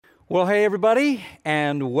Well, hey, everybody,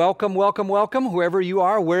 and welcome, whoever you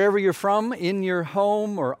are, wherever you're from, in your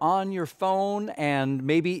home or on your phone, and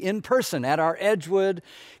maybe in person at our Edgewood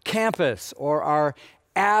campus or our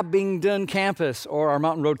Abingdon campus or our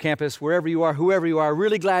Mountain Road campus, wherever you are, whoever you are.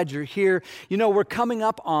 Really glad you're here. You know, we're coming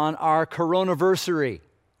up on our coronaversary,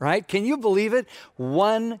 right? Can you believe it?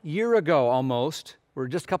 1 year ago almost, we're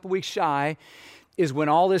just a couple weeks shy, is when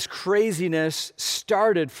all this craziness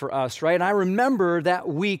started for us, right? And I remember that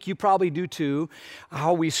week, you probably do too,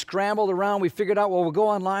 how we scrambled around. We figured out, well, we'll go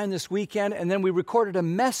online this weekend, and then we recorded a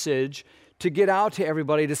message to get out to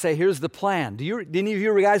everybody to say, here's the plan. Do any of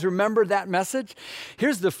you guys remember that message?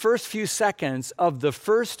 Here's the first few seconds of the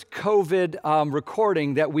first COVID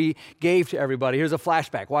recording that we gave to everybody. Here's a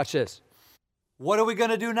flashback. Watch this. What are we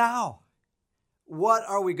going to do now? What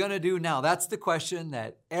are we going to do now? That's the question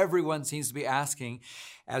that everyone seems to be asking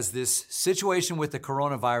as this situation with the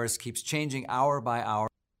coronavirus keeps changing hour by hour.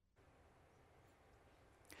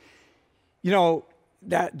 You know,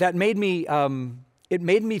 that made me, it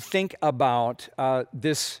made me think about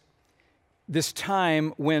this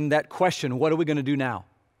time when that question, what are we going to do now,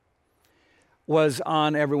 was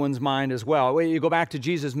on everyone's mind as well. You go back to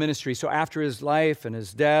Jesus' ministry. So after his life and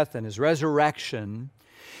his death and his resurrection,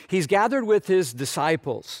 he's gathered with his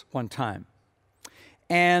disciples one time.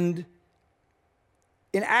 And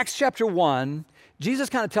in Acts chapter 1, Jesus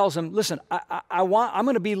kind of tells them, listen, I'm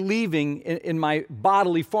going to be leaving in my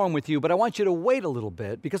bodily form with you, but I want you to wait a little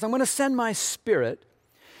bit because I'm going to send my Spirit.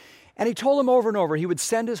 And he told them over and over he would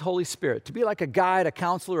send his Holy Spirit to be like a guide, a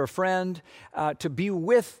counselor, a friend, to be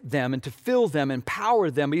with them and to fill them, empower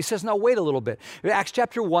them. But he says, now wait a little bit. Acts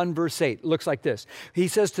chapter 1, verse 8 looks like this. He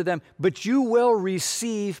says to them, but you will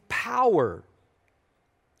receive power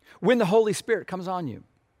when the Holy Spirit comes on you.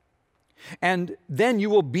 And then you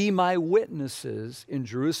will be my witnesses in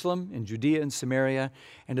Jerusalem, in Judea and Samaria,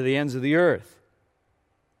 and to the ends of the earth.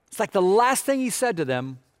 It's like the last thing he said to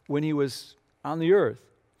them when he was on the earth.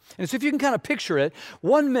 And so if you can kind of picture it,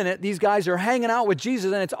 1 minute these guys are hanging out with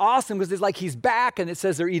Jesus, and it's awesome because it's like he's back, and it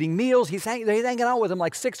says they're eating meals. He's hanging out with them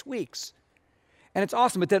like 6 weeks. And it's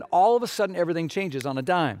awesome, but then all of a sudden everything changes on a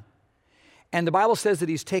dime. And the Bible says that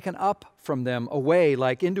he's taken up from them away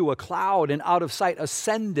like into a cloud and out of sight,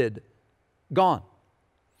 ascended, gone.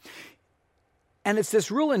 And it's this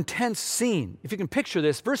real intense scene. If you can picture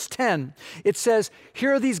this, verse 10, it says,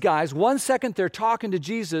 here are these guys. 1 second they're talking to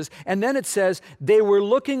Jesus, and then it says they were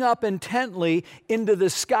looking up intently into the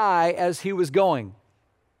sky as he was going.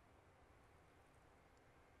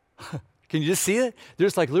 Can you just see it? They're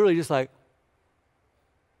just like, literally just like,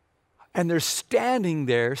 and they're standing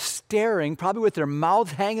there staring, probably with their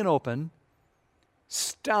mouths hanging open,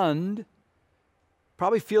 stunned,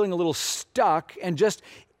 probably feeling a little stuck, and just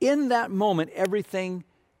in that moment, everything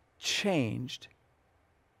changed.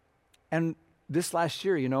 And this last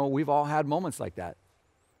year, you know, we've all had moments like that.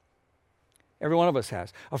 Every one of us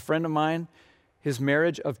has. A friend of mine, his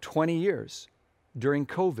marriage of 20 years during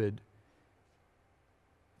COVID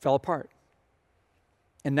fell apart.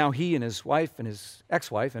 And now he and his wife and his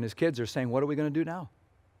ex-wife and his kids are saying, what are we going to do now?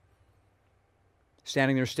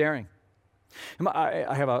 Standing there staring.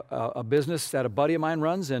 I have a business that a buddy of mine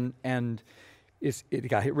runs, and it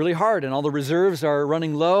got hit really hard, and all the reserves are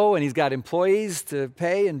running low, and he's got employees to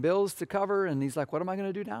pay and bills to cover, and he's like, what am I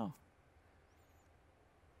going to do now?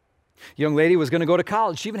 Young lady was going to go to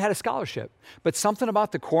college. She even had a scholarship, but something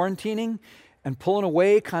about the quarantining and pulling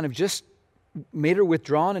away kind of just made her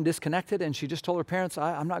withdrawn and disconnected, and she just told her parents,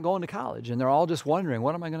 I'm not going to college, and they're all just wondering,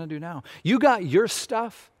 what am I going to do now? You got your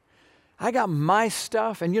stuff. I got my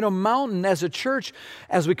stuff. And you know, Mountain as a church,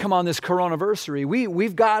 as we come on this coronaversary,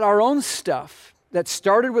 we've got our own stuff that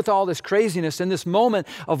started with all this craziness in this moment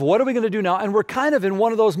of what are we going to do now? And we're kind of in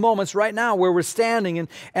one of those moments right now where we're standing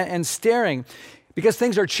and staring because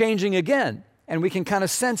things are changing again. And we can kind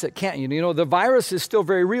of sense it, can't you? You know, the virus is still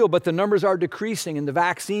very real, but the numbers are decreasing and the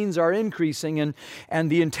vaccines are increasing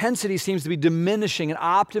and the intensity seems to be diminishing and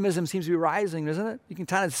optimism seems to be rising, isn't it? You can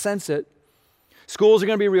kind of sense it. Schools are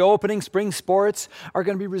going to be reopening. Spring sports are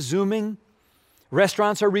going to be resuming.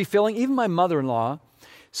 Restaurants are refilling. Even my mother-in-law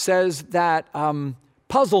says that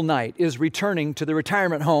puzzle night is returning to the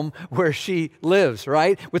retirement home where she lives,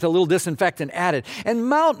 right? With a little disinfectant added. And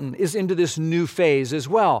Mountain is into this new phase as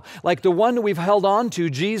well. Like the one that we've held on to,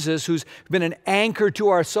 Jesus, who's been an anchor to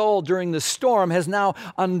our soul during the storm, has now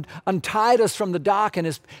untied us from the dock and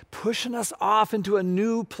is pushing us off into a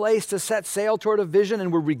new place to set sail toward a vision.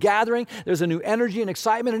 And we're regathering. There's a new energy and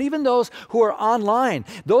excitement. And even those who are online,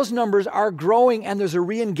 those numbers are growing, and there's a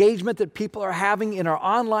re-engagement that people are having in our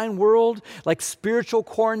online world, like spiritual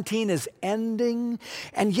though quarantine is ending,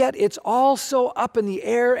 and yet it's all so up in the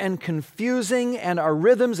air and confusing, and our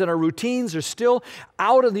rhythms and our routines are still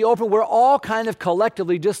out in the open. We're all kind of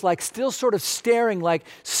collectively just like still sort of staring, like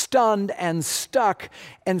stunned and stuck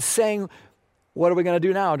and saying, what are we going to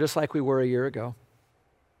do now? Just like we were a year ago.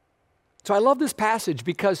 So I love this passage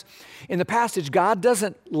because in the passage, God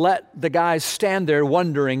doesn't let the guys stand there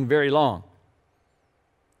wondering very long.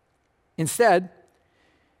 Instead,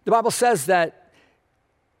 the Bible says that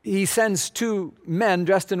he sends two men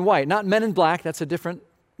dressed in white, not Men in Black, that's a different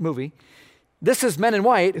movie. This is men in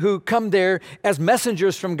white who come there as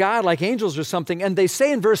messengers from God, like angels or something, and they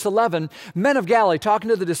say in verse 11, men of Galilee, talking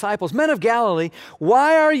to the disciples, men of Galilee,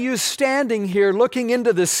 why are you standing here looking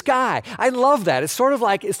into the sky? I love that. It's sort of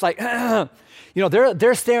like, they're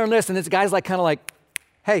staring this, and this guy's like kind of like,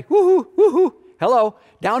 hey, woohoo, woohoo, hello,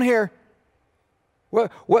 down here.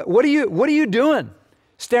 What are you doing?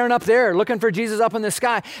 Staring up there, looking for Jesus up in the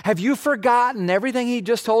sky. Have you forgotten everything he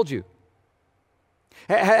just told you?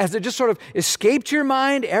 Has it just sort of escaped your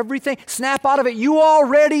mind? Everything? Snap out of it. You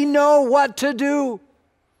already know what to do.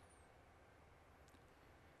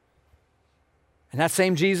 And that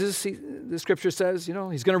same Jesus, the scripture says, he's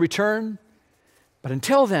going to return. But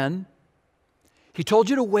until then, he told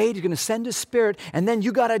you to wait. He's going to send his Spirit. And then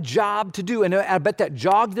you got a job to do. And I bet that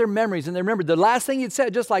jogged their memories. And they remembered the last thing he'd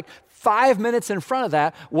said, just like 5 minutes in front of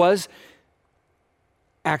that, was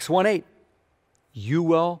Acts 1:8. You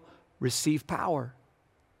will receive power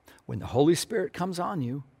when the Holy Spirit comes on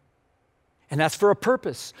you. And that's for a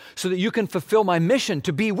purpose, so that you can fulfill my mission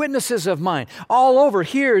to be witnesses of mine all over,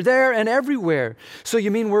 here, there, and everywhere. So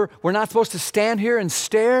you mean we're not supposed to stand here and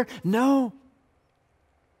stare? No.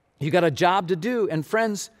 You got a job to do. And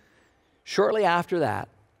friends, shortly after that,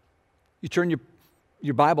 you turn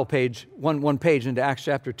your Bible page, one page into Acts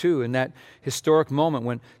chapter 2, in that historic moment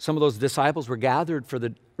when some of those disciples were gathered for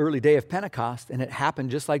the early day of Pentecost, and it happened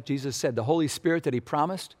just like Jesus said. The Holy Spirit that he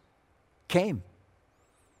promised came,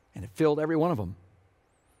 and it filled every one of them.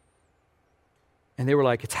 And they were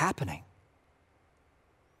like, it's happening.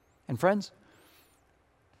 And friends,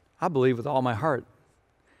 I believe with all my heart,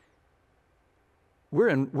 we're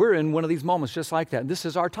in one of these moments just like that. This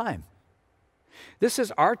is our time. This is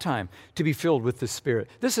our time to be filled with the Spirit.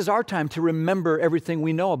 This is our time to remember everything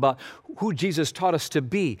we know about who Jesus taught us to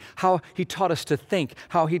be, how he taught us to think,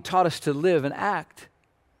 how he taught us to live and act.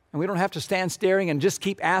 And we don't have to stand staring and just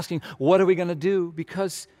keep asking, what are we going to do?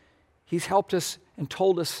 Because he's helped us and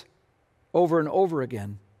told us over and over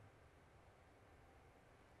again.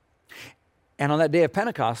 And on that day of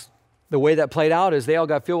Pentecost, the way that played out is they all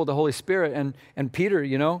got filled with the Holy Spirit. And Peter,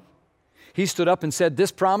 he stood up and said,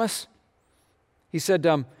 this promise, he said,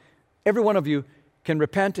 every one of you can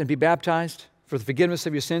repent and be baptized for the forgiveness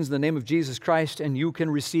of your sins in the name of Jesus Christ, and you can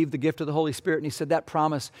receive the gift of the Holy Spirit. And he said that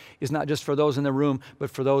promise is not just for those in the room, but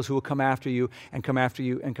for those who will come after you and come after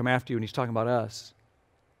you and come after you. And he's talking about us.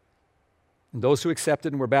 And those who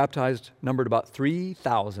accepted and were baptized numbered about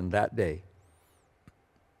 3,000 that day.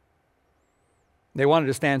 They wanted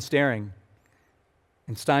to stand staring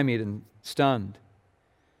and stymied and stunned.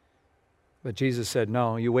 But Jesus said,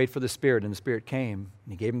 no, you wait for the Spirit. And the Spirit came.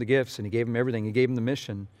 And he gave them the gifts, and he gave them everything. He gave them the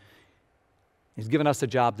mission. He's given us a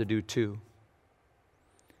job to do too.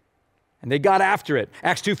 And they got after it.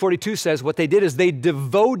 Acts 2:42 says what they did is they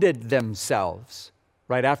devoted themselves.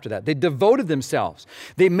 Right after that, they devoted themselves.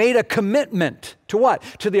 They made a commitment to what?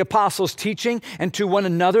 To the apostles' teaching and to one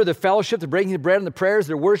another, the fellowship, the breaking of bread and the prayers,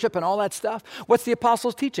 their worship and all that stuff. What's the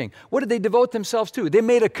apostles' teaching? What did they devote themselves to? They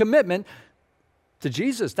made a commitment to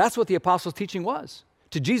Jesus. That's what the apostles' teaching was.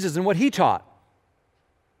 To Jesus and what he taught.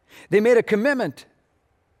 They made a commitment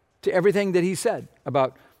to everything that he said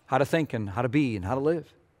about how to think and how to be and how to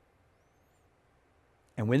live.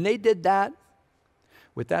 And when they did that,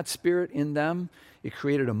 with that Spirit in them, it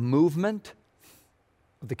created a movement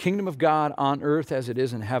of the kingdom of God on earth as it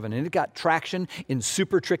is in heaven. And it got traction in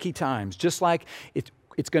super tricky times, just like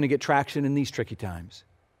it's going to get traction in these tricky times.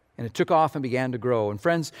 And it took off and began to grow. And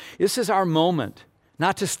friends, this is our moment,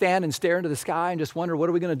 not to stand and stare into the sky and just wonder, what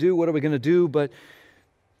are we going to do? What are we going to do? But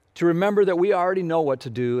to remember that we already know what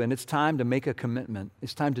to do, and it's time to make a commitment.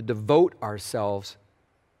 It's time to devote ourselves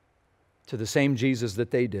to the same Jesus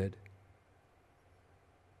that they did.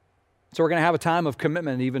 So we're going to have a time of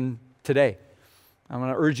commitment even today. I'm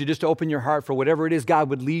going to urge you just to open your heart for whatever it is God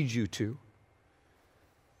would lead you to.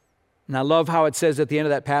 And I love how it says at the end of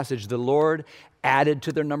that passage, the Lord added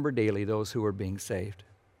to their number daily those who were being saved.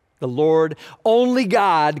 the Lord. Only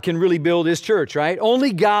God can really build His church, right?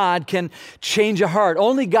 Only God can change a heart.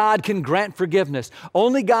 Only God can grant forgiveness.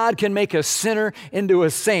 Only God can make a sinner into a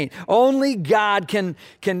saint. Only God can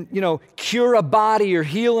cure a body or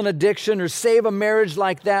heal an addiction or save a marriage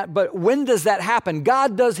like that. But when does that happen?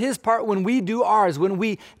 God does His part when we do ours, when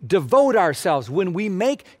we devote ourselves, when we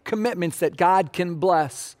make commitments that God can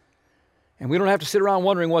bless. And we don't have to sit around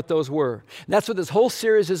wondering what those were. And that's what this whole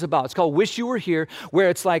series is about. It's called Wish You Were Here, where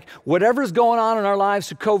it's like whatever's going on in our lives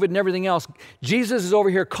through COVID and everything else, Jesus is over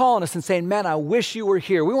here calling us and saying, man, I wish you were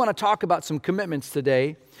here. We want to talk about some commitments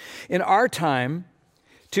today in our time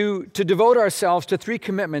to devote ourselves to 3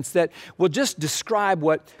 commitments that will just describe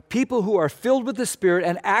what people who are filled with the Spirit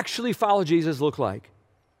and actually follow Jesus look like.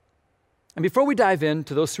 And before we dive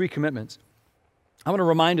into those 3 commitments, I want to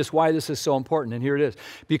remind us why this is so important, and here it is.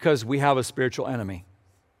 Because we have a spiritual enemy.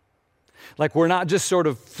 Like we're not just sort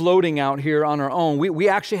of floating out here on our own. We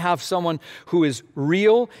actually have someone who is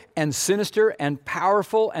real and sinister and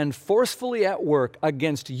powerful and forcefully at work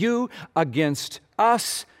against you, against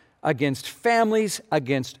us, against families,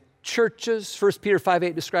 against churches. 1 Peter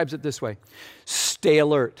 5:8 describes it this way. Stay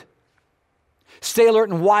alert. Stay alert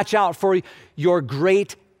and watch out for your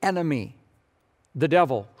great enemy, the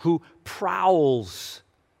devil, who prowls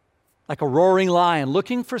like a roaring lion,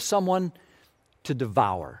 looking for someone to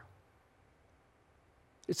devour.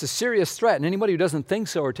 It's a serious threat, and anybody who doesn't think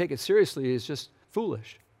so or take it seriously is just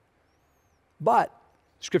foolish. But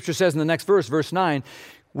Scripture says in the next verse, verse 9,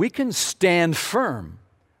 we can stand firm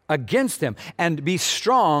against him and be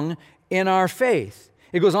strong in our faith.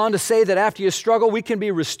 It goes on to say that after you struggle, we can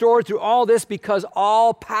be restored through all this because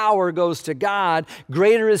all power goes to God.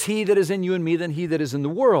 Greater is He that is in you and me than he that is in the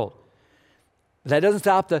world. But that doesn't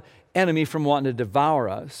stop the enemy from wanting to devour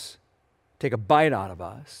us, take a bite out of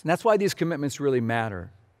us. And that's why these commitments really matter.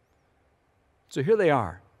 So here they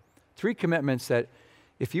are. 3 commitments that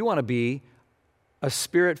if you want to be a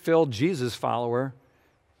Spirit-filled Jesus follower,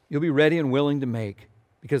 you'll be ready and willing to make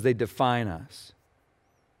because they define us.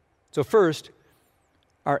 So first,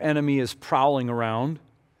 our enemy is prowling around,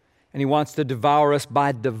 and he wants to devour us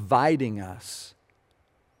by dividing us.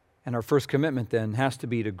 And our first commitment then has to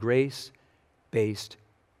be to grace-based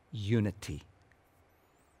unity.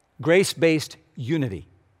 Grace-based unity.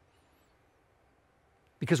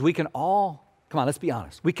 Because we can all, come on, let's be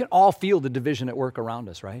honest, we can all feel the division at work around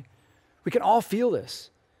us, right? We can all feel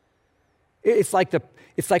this. It's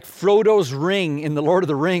like Frodo's ring in The Lord of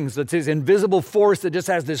the Rings. It's his invisible force that just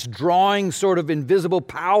has this drawing sort of invisible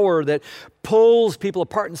power that pulls people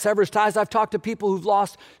apart and severs ties. I've talked to people who've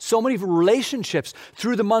lost so many relationships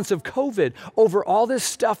through the months of COVID over all this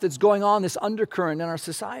stuff that's going on, this undercurrent in our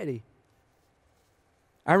society.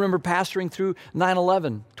 I remember pastoring through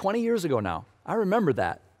 9/11 20 years ago now. I remember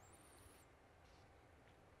that.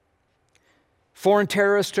 Foreign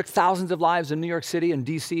terrorists took thousands of lives in New York City and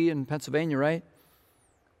D.C. and Pennsylvania, right?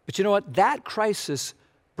 But you know what? That crisis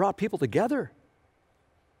brought people together.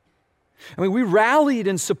 I mean, we rallied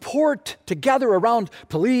in support together around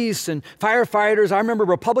police and firefighters. I remember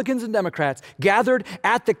Republicans and Democrats gathered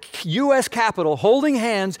at the U.S. Capitol holding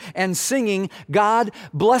hands and singing, "God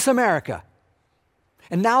Bless America."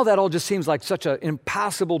 And now that all just seems like such an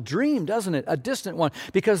impossible dream, doesn't it? A distant one.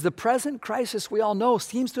 Because the present crisis, we all know,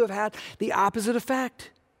 seems to have had the opposite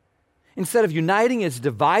effect. Instead of uniting, it's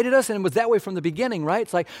divided us, and it was that way from the beginning, right?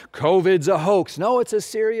 It's like COVID's a hoax. No, it's a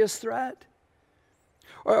serious threat.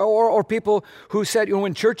 Or people who said,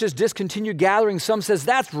 when churches discontinued gathering, some says,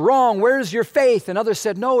 that's wrong, where's your faith? And others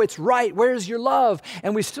said, no, it's right, where's your love?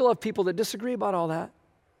 And we still have people that disagree about all that.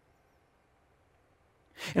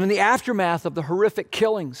 And in the aftermath of the horrific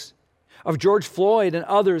killings of George Floyd and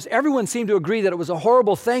others, everyone seemed to agree that it was a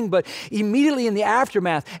horrible thing, but immediately in the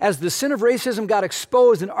aftermath, as the sin of racism got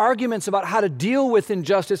exposed and arguments about how to deal with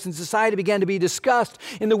injustice in society began to be discussed,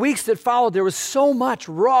 in the weeks that followed, there was so much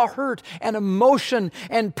raw hurt and emotion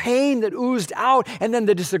and pain that oozed out, and then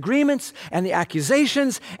the disagreements and the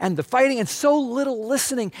accusations and the fighting, and so little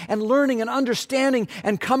listening and learning and understanding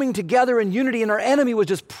and coming together in unity, and our enemy was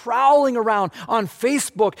just prowling around on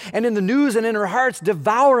Facebook and in the news and in our hearts,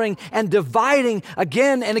 devouring and dividing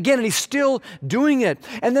again and again, and he's still doing it.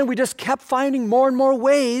 And then we just kept finding more and more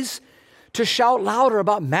ways to shout louder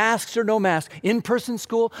about masks or no masks, in-person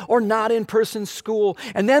school or not in-person school.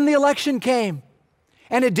 And then the election came,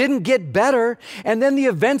 and it didn't get better. And then the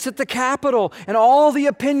events at the Capitol and all the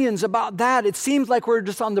opinions about that, it seems like we're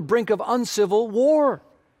just on the brink of uncivil war.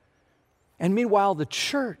 And meanwhile, the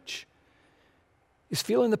church is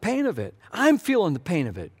feeling the pain of it. I'm feeling the pain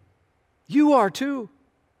of it. You are too.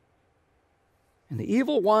 And the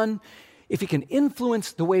evil one if he can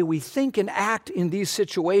influence the way we think and act in these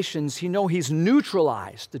situations, he's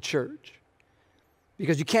neutralized the church.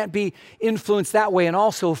 Because you can't be influenced that way and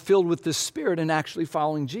also filled with the Spirit and actually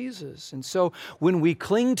following Jesus. And so when we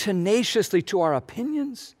cling tenaciously to our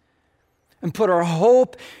opinions and put our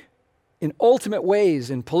hope in ultimate ways,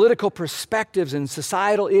 in political perspectives and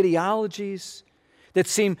societal ideologies that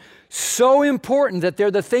seem so important that they're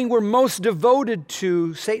the thing we're most devoted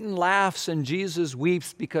to, Satan laughs and Jesus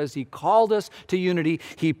weeps because he called us to unity.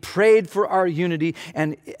 He prayed for our unity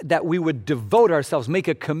and that we would devote ourselves, make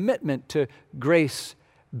a commitment to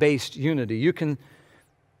grace-based unity. You can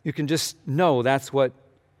just know that's what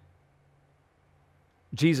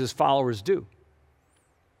Jesus' followers do.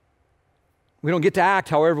 We don't get to act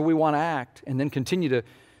however we want to act and then continue to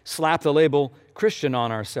slap the label Christian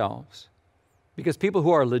on ourselves. Because people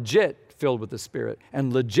who are legit filled with the Spirit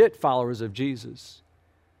and legit followers of Jesus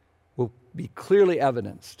will be clearly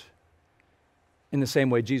evidenced in the same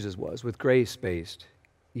way Jesus was, with grace-based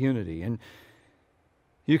unity. And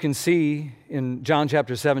you can see in John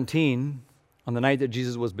chapter 17, on the night that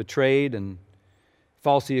Jesus was betrayed and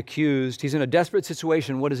falsely accused, he's in a desperate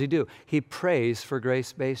situation. What does he do? He prays for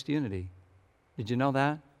grace-based unity. Did you know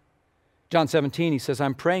that? John 17, he says,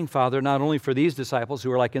 I'm praying, Father, not only for these disciples who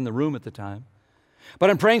were like in the room at the time, but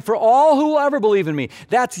I'm praying for all who will ever believe in me.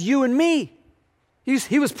 That's you and me.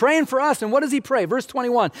 He was praying for us. And what does he pray? Verse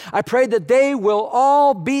 21, I pray that they will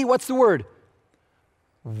all be, what's the word?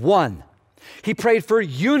 One. He prayed for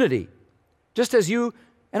unity, just as you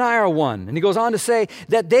and I are one. And he goes on to say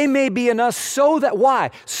that they may be in us so that,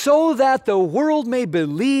 why? So that the world may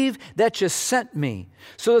believe that you sent me.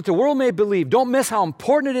 So that the world may believe. Don't miss how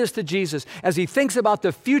important it is to Jesus as he thinks about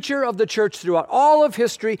the future of the church throughout all of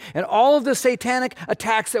history and all of the satanic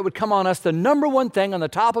attacks that would come on us. The number one thing on the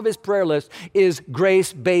top of his prayer list is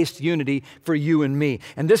grace-based unity for you and me.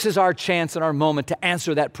 And this is our chance and our moment to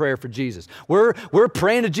answer that prayer for Jesus. We're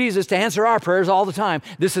praying to Jesus to answer our prayers all the time.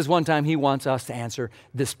 This is one time he wants us to answer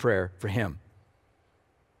this prayer for him.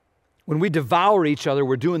 When we devour each other,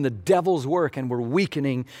 we're doing the devil's work and we're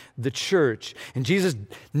weakening the church. And Jesus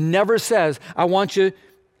never says, I want you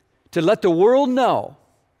to let the world know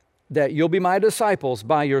that you'll be my disciples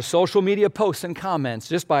by your social media posts and comments,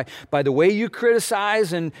 just by the way you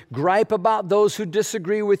criticize and gripe about those who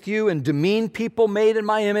disagree with you and demean people made in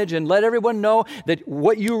my image and let everyone know that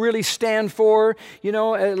what you really stand for,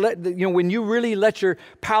 when you really let your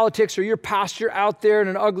politics or your posture out there in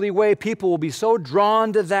an ugly way, people will be so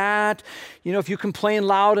drawn to that, if you complain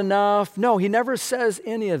loud enough. No, he never says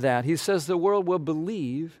any of that. He says the world will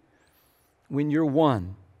believe when you're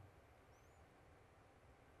one.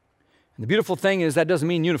 The beautiful thing is that doesn't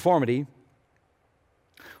mean uniformity.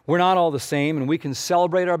 We're not all the same, and we can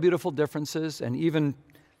celebrate our beautiful differences, and even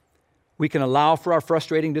we can allow for our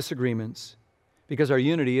frustrating disagreements because our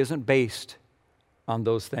unity isn't based on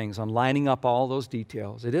those things, on lining up all those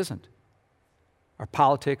details. It isn't. Our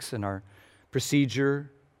politics and our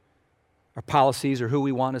procedure, our policies, or who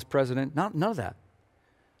we want as president, none of that.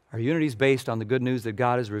 Our unity is based on the good news that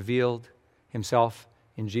God has revealed himself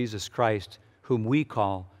in Jesus Christ, whom we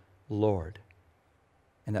call Lord,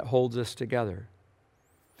 and that holds us together.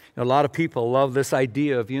 A lot of people love this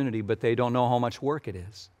idea of unity, but they don't know how much work it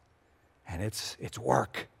is. And it's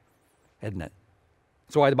work, isn't it?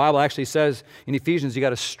 That's why the Bible actually says in Ephesians, you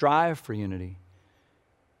got to strive for unity.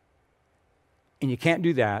 And you can't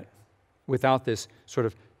do that without this sort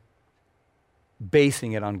of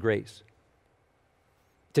basing it on grace.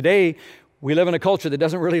 Today, we live in a culture that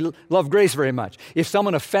doesn't really love grace very much. If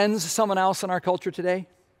someone offends someone else in our culture today,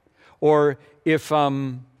 or if,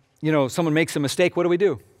 someone makes a mistake, what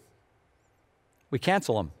do? We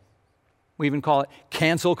cancel them. We even call it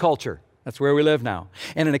cancel culture. That's where we live now.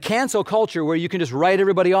 And in a cancel culture where you can just write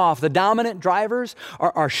everybody off, the dominant drivers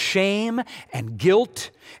are shame and guilt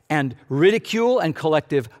and ridicule and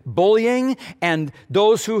collective bullying, and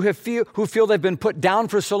those who feel they've been put down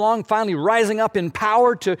for so long finally rising up in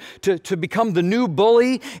power to become the new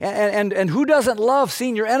bully. And who doesn't love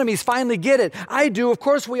seeing your enemies finally get it? I do. Of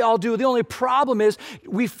course we all do. The only problem is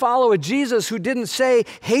we follow a Jesus who didn't say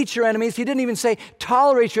hate your enemies. He didn't even say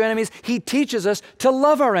tolerate your enemies. He teaches us to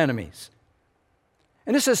love our enemies.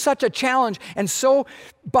 And this is such a challenge and so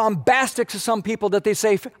bombastic to some people that they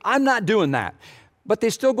say, I'm not doing that. But they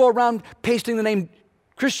still go around pasting the name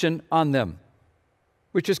Christian on them,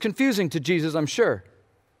 which is confusing to Jesus, I'm sure.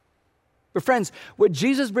 But friends, what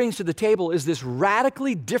Jesus brings to the table is this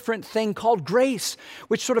radically different thing called grace,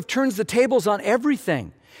 which sort of turns the tables on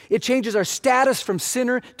everything. It changes our status from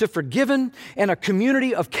sinner to forgiven and a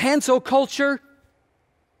community of cancel culture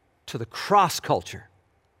to the cross culture.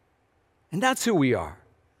 And that's who we are.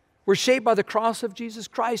 We're shaped by the cross of Jesus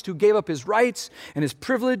Christ, who gave up his rights and his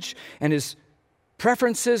privilege and his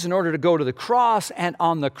preferences in order to go to the cross. And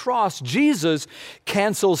on the cross, Jesus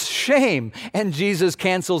cancels shame, and Jesus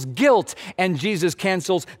cancels guilt, and Jesus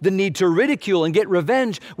cancels the need to ridicule and get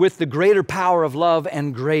revenge with the greater power of love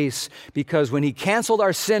and grace. Because when he canceled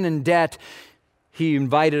our sin and debt, he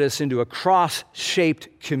invited us into a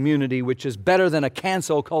cross-shaped community, which is better than a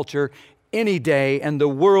cancel culture any day, and the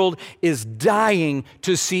world is dying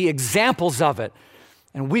to see examples of it.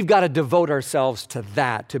 And we've got to devote ourselves to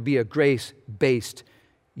that, to be a grace-based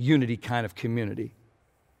unity kind of community.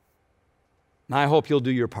 And I hope you'll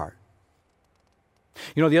do your part.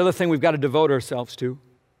 You know, the other thing we've got to devote ourselves to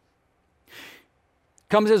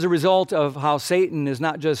comes as a result of how Satan is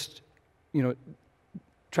not just,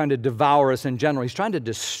 trying to devour us in general. He's trying to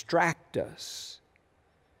distract us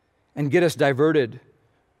and get us diverted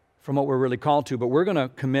from what we're really called to. But we're going to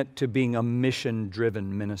commit to being a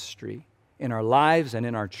mission-driven ministry in our lives and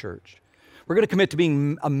in our church. We're going to commit to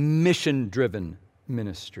being a mission-driven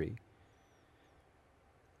ministry.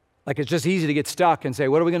 Like, it's just easy to get stuck and say,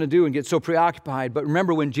 what are we going to do, and get so preoccupied. But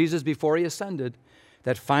remember, when Jesus, before he ascended,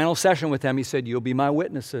 that final session with them, he said, you'll be my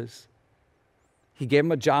witnesses. He gave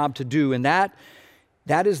them a job to do, and that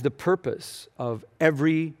is the purpose of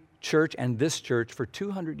every church and this church for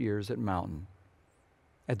 200 years at Mountain.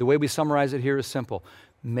 And the way we summarize it here is simple: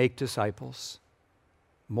 make disciples,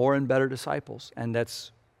 more and better disciples. And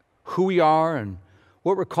that's who we are and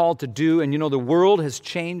what we're called to do. And the world has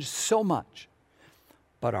changed so much,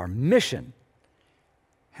 but our mission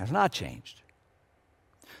has not changed.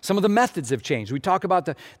 Some of the methods have changed. We talk about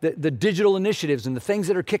the digital initiatives and the things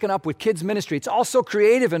that are kicking up with kids ministry. It's all so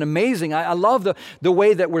creative and amazing. I love the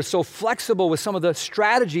way that we're so flexible with some of the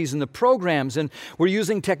strategies and the programs, and we're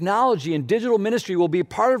using technology, and digital ministry will be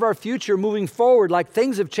part of our future moving forward. Like,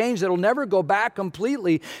 things have changed that will never go back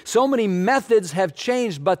completely. So many methods have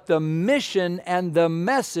changed, but the mission and the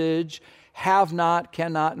message have not,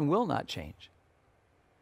 cannot, and will not change.